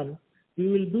to come, we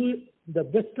will do the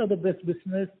best of the best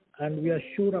business, and we are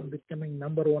sure of becoming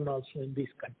number one also in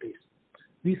these countries.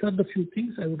 These are the few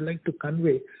things I would like to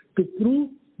convey to prove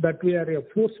that we are a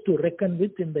force to reckon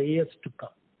with in the years to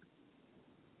come.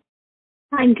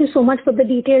 Thank you so much for the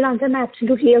detailed answer, and I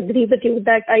absolutely agree with you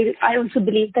that I also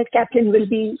believe that Caplin will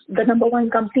be the number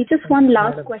one company. Just one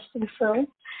last question, sir.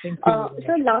 Thank you.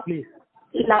 Sir, please.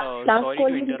 Sorry to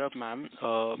interrupt, ma'am.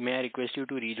 May I request you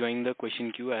to rejoin the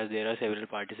question queue, as there are several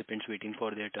participants waiting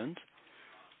for their turns?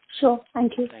 Sure.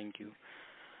 Thank you. Thank you.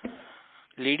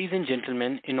 Ladies and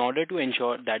gentlemen, in order to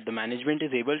ensure that the management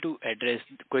is able to address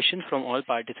questions from all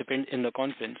participants in the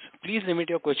conference, please limit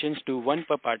your questions to one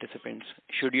per participant.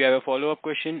 Should you have a follow-up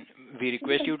question, we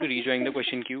request you to rejoin the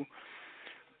question queue.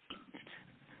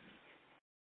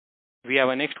 We have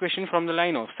our next question from the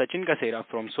line of Sachin Kasera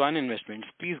from Swan Investments.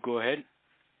 Please go ahead.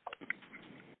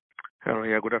 Hello.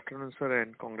 Yeah, good afternoon, sir,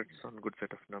 and congrats on good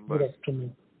set of numbers. Good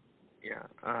afternoon. Yeah,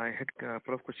 I had a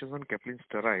couple of questions on Caplin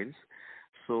Steriles.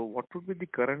 So what would be the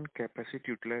current capacity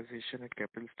utilization at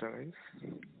Caplin Steriles?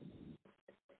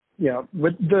 Yeah,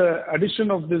 with the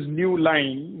addition of this new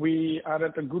line, we are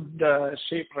at a good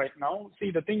shape right now.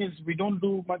 See, the thing is, we don't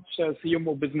do much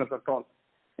CMO business at all.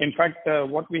 In fact,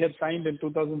 what we had signed in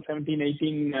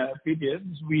 2017-18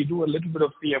 periods, we do a little bit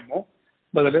of CMO,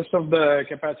 but the rest of the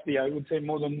capacity, I would say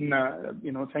more than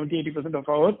 70-80% of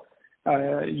our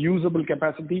usable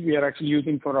capacity, we are actually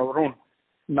using for our own.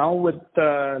 Now with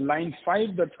line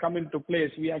 5 that's come into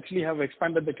place, we actually have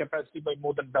expanded the capacity by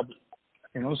more than double.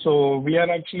 So we are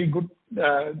actually good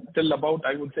till about,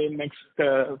 I would say, next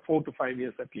 4 to 5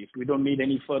 years at least. We don't need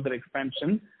any further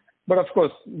expansion. But of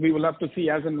course, we will have to see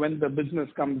as and when the business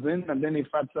comes in, and then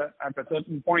if at a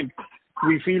certain point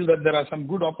we feel that there are some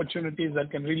good opportunities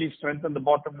that can really strengthen the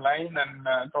bottom line and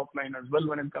top line as well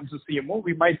when it comes to CMO,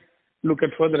 we might look at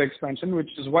further expansion, which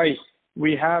is why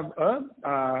we have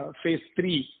a phase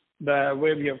 3 where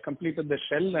we have completed the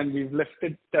shell and we've left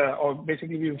it, or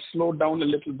basically we've slowed down a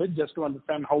little bit just to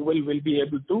understand how well we'll be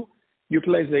able to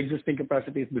utilize the existing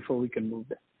capacities before we can move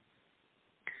there.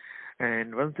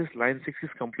 And once this line 6 is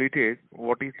completed,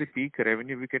 what is the peak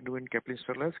revenue we can do in Caplin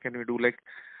Steriles? Can we do like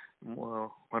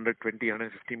 $120, $150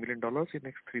 million in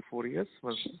next 3-4 years?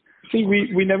 See,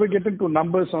 we never get into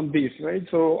numbers on these, right?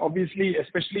 So obviously,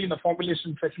 especially in a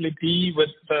formulation facility with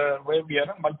where we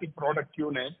are a multi-product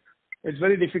unit, it's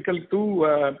very difficult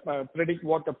to predict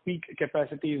what the peak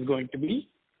capacity is going to be.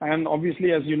 And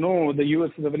obviously, as you know, the US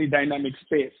is a very dynamic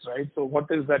space, right? So what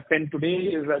is that 10 today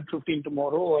is at 15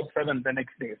 tomorrow or 7 the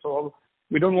next day. So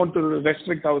we don't want to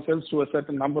restrict ourselves to a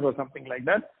certain number or something like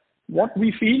that. What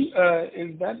we feel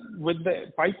is that with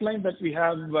the pipeline that we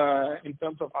have in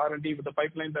terms of R&D, with the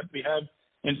pipeline that we have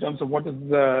in terms of what is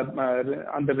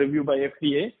under review by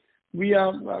FDA, we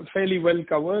are fairly well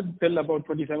covered till about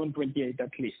 27, 28 at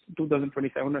least,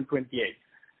 2027 and 28.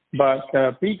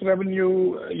 But peak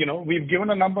revenue, we've given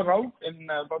a number out in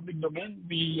public domain.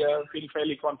 We feel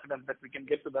fairly confident that we can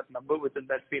get to that number within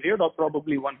that period or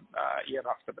probably one year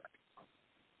after that.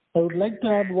 I would like to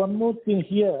add one more thing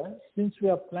here. Since we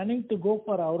are planning to go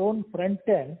for our own front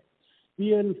end,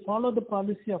 we will follow the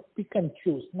policy of pick and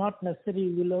choose. Not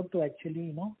necessarily we will have to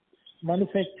actually,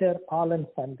 manufacture all and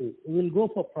sundry. We will go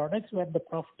for products where the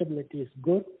profitability is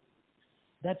good.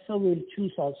 That's how we will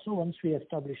choose also once we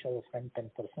establish our front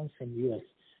end presence in US,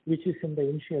 which is in the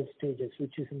initial stages,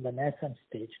 which is in the nascent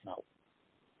stage now.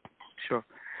 Sure.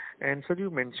 And so you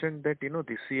mentioned that,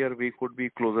 this year we could be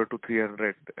closer to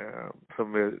 300,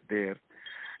 somewhere there.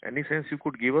 Any sense you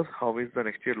could give us how is the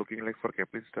next year looking like for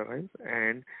Caplin Steriles?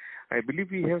 And I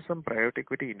believe we have some private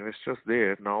equity investors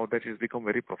there now that it's become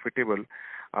very profitable.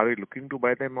 Are we looking to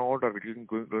buy them out, or are we going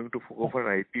to go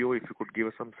for an IPO? If you could give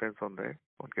us some sense on that,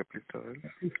 on Caplin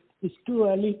Steriles. It's too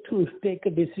early to take a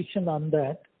decision on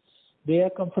that. They are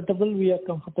comfortable, we are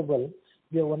comfortable.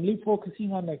 We are only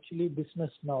focusing on actually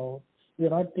business now. We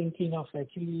are not thinking of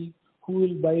actually who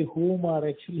will buy whom or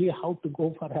actually how to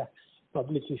go for a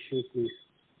public issue, please.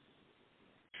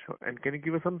 Sure. And can you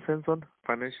give us some sense on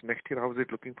financial next year? How is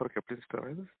it looking for Caplin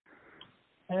Steriles?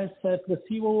 As the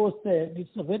COO said,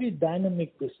 it's a very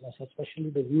dynamic business,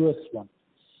 especially the US one.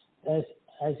 As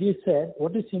he said,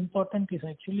 what is important is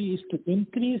to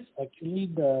increase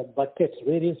the buckets,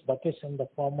 various buckets in the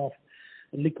form of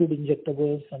liquid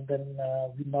injectables, and then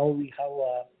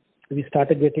we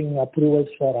started getting approvals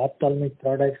for ophthalmic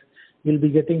products. We'll be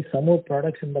getting some more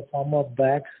products in the form of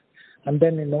bags, and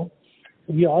then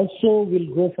we also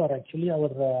will go for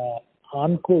our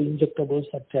onco injectables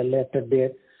at a later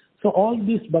date. So all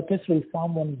these buckets will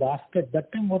form one basket.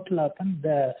 That time what will happen,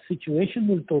 the situation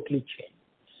will totally change.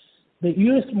 The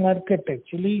US market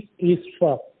is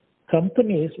for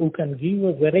companies who can give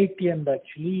a variety and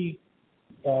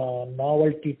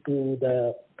novelty to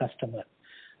the customer.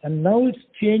 And now it's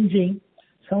changing.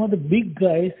 Some of the big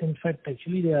guys, in fact, they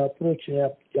approached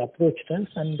us,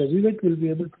 and Vivek will be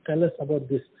able to tell us about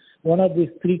this. One of these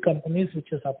three companies which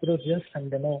has approached us,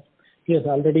 and he has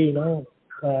already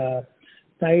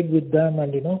tied with them,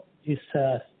 and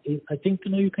I think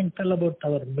you can tell about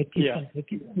our Mickey. Yeah.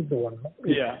 Mickey is the one. No?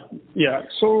 Yeah.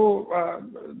 So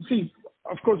see,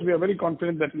 of course, we are very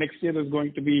confident that next year is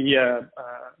going to be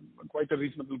quite a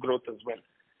reasonable growth as well,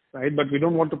 right? But we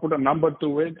don't want to put a number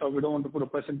to it, or we don't want to put a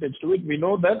percentage to it. We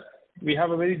know that we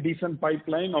have a very decent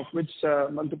pipeline of which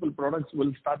multiple products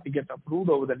will start to get approved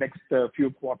over the next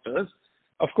few quarters.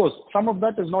 Of course, some of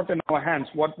that is not in our hands.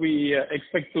 What we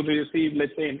expect to receive,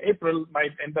 let's say in April,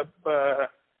 might end up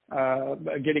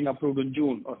getting approved in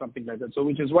June or something like that. So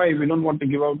which is why we don't want to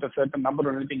give out a certain number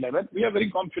or anything like that. We are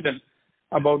very confident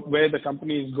about where the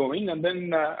company is going. And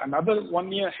then another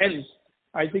 1 year hence,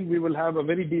 I think we will have a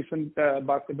very decent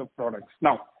basket of products.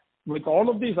 Now, with all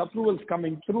of these approvals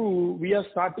coming through, we are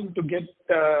starting to get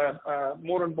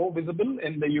more and more visible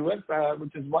in the US,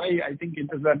 which is why I think it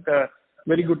is at a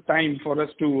very good time for us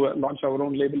to launch our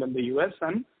own label in the US.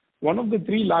 And one of the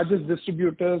three largest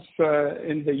distributors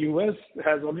in the US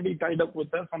has already tied up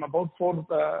with us on about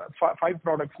 5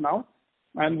 products now.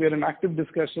 And we're in active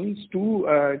discussions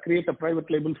to create a private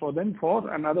label for them for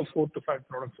another 4 to 5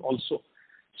 products also.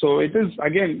 So it is,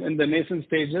 again, in the nascent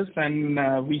stages,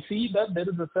 and we see that there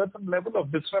is a certain level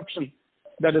of disruption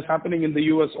that is happening in the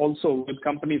US also, with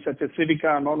companies such as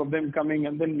Civica and all of them coming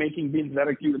and then making deals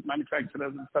directly with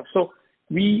manufacturers and stuff. So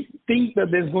we think that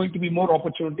there's going to be more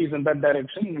opportunities in that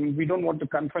direction, and we don't want to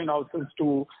confine ourselves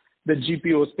to the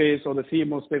GPO space or the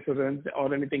CMO space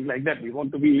or anything like that. We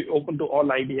want to be open to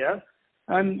all ideas.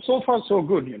 And so far, so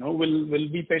good. We'll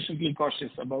be patiently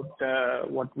cautious about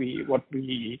what we want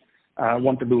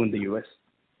to do in the US.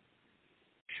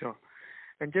 Sure.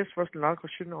 And just first last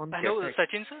question on. Hello,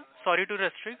 Sachin sir. Sorry to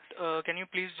restrict. Can you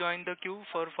please join the queue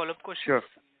for follow-up questions? Sure.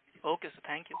 Okay, sir.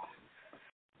 Thank you.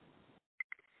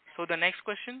 So the next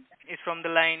question is from the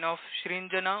line of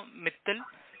Shrinjana Mittal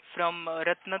from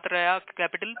Ratnatraya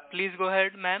Capital. Please go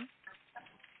ahead, ma'am.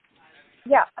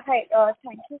 Yeah. Hi.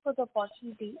 Thank you for the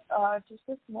opportunity. Just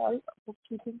a small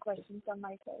bookkeeping question from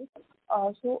my side.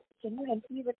 So can you help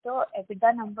me with the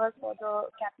EBITDA number for the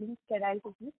Caplin Steriles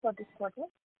business for this quarter?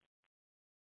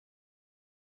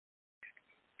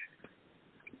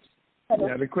 Hello?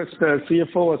 Yeah, request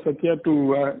CFO or Satya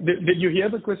to... Did you hear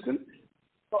the question?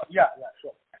 Oh, yeah,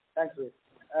 sure. Thanks, Vivek.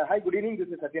 Hi, good evening. This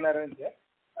is Satyanarayan here.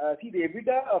 See, the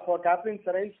EBITDA for Caplin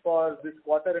Steriles for this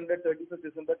quarter ended 31st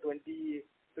December 23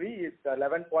 is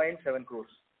 11.7 crores.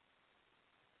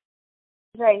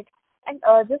 Right. And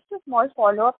just a small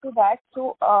follow-up to that.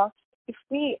 So, if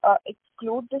we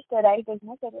exclude the sterile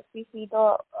business, and if we see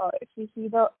the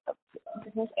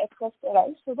business ex of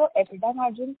sterile, so the EBITDA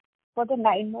margin for the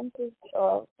 9 months is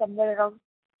somewhere around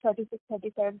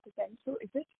 36-37%. So, is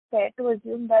it fair to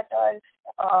assume that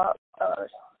our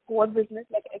core business,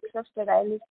 like ex of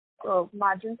sterile,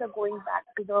 margins are going back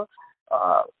to the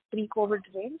pre-COVID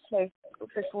range, like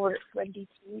before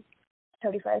 23,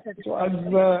 35, 36? So as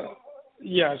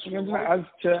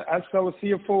our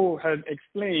CFO had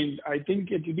explained, I think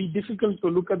it will be difficult to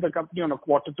look at the company on a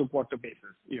quarter-to-quarter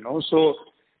basis. So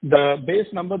the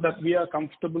base number that we are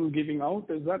comfortable giving out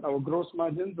is that our gross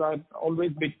margins are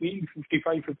always between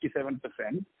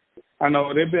 55-57%, and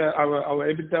our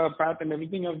EBITDA, PAT, and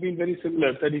everything have been very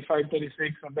similar, 35,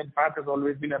 36, and then PAT has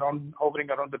always been hovering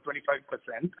around the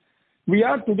 25%. We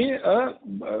are today a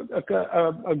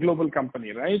global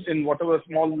company, right? In whatever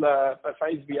small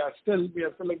size we are still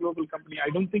a global company. I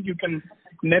don't think you can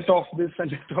net off this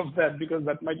and net off that, because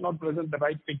that might not present the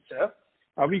right picture.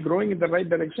 Are we growing in the right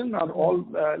direction? Are all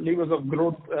levers of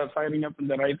growth firing up in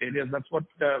the right areas? That's what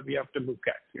we have to look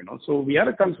at. So we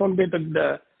are consolidating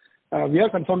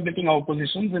our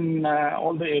positions in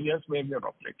all the areas where we are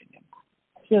operating in.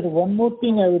 Sure. One more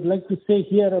thing I would like to say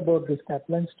here about this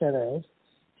Caplin Sterile.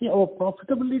 See, our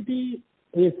profitability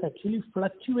is actually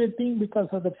fluctuating because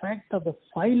of the fact of the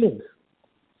filings.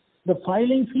 The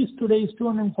filing fees today is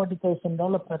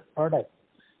 $240,000 per product.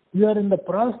 We are in the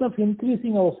process of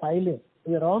increasing our filing.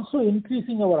 We are also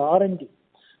increasing our R&D.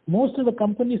 Most of the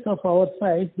companies of our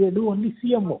size, they do only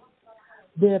CMO.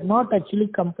 They are not actually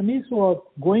companies who are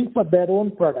going for their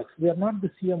own products. We are not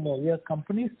the CMO. We are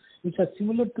companies which are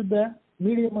similar to the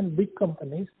medium and big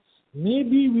companies.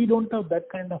 Maybe we don't have that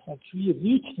kind of actually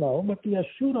reach now, but we are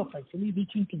sure of actually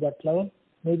reaching to that level,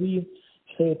 maybe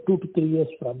say 2 to 3 years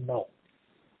from now.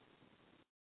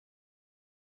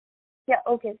 Yeah,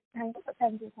 okay. Thank you for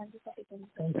taking it.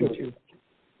 Thank you.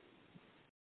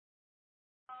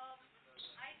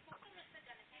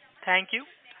 Thank you.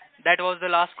 That was the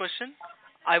last question.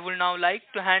 I would now like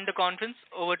to hand the conference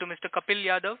over to Mr. Kapil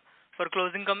Yadav for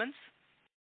closing comments.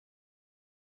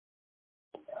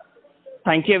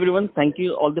 Thank you, everyone. Thank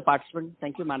you, all the participants.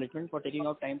 Thank you, management, for taking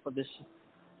out time for this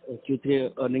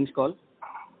Q3 earnings call.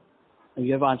 And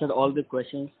you have answered all the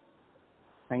questions.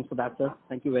 Thanks for that, sir.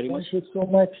 Thank you very much. Thank you so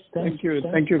much. Thank you,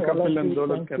 Kapil and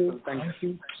Dolat Capital. Thank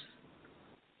you.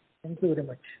 Thank you very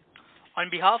much. On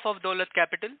behalf of Dolat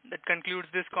Capital, that concludes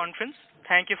this conference.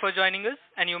 Thank you for joining us,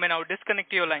 and you may now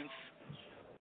disconnect your lines.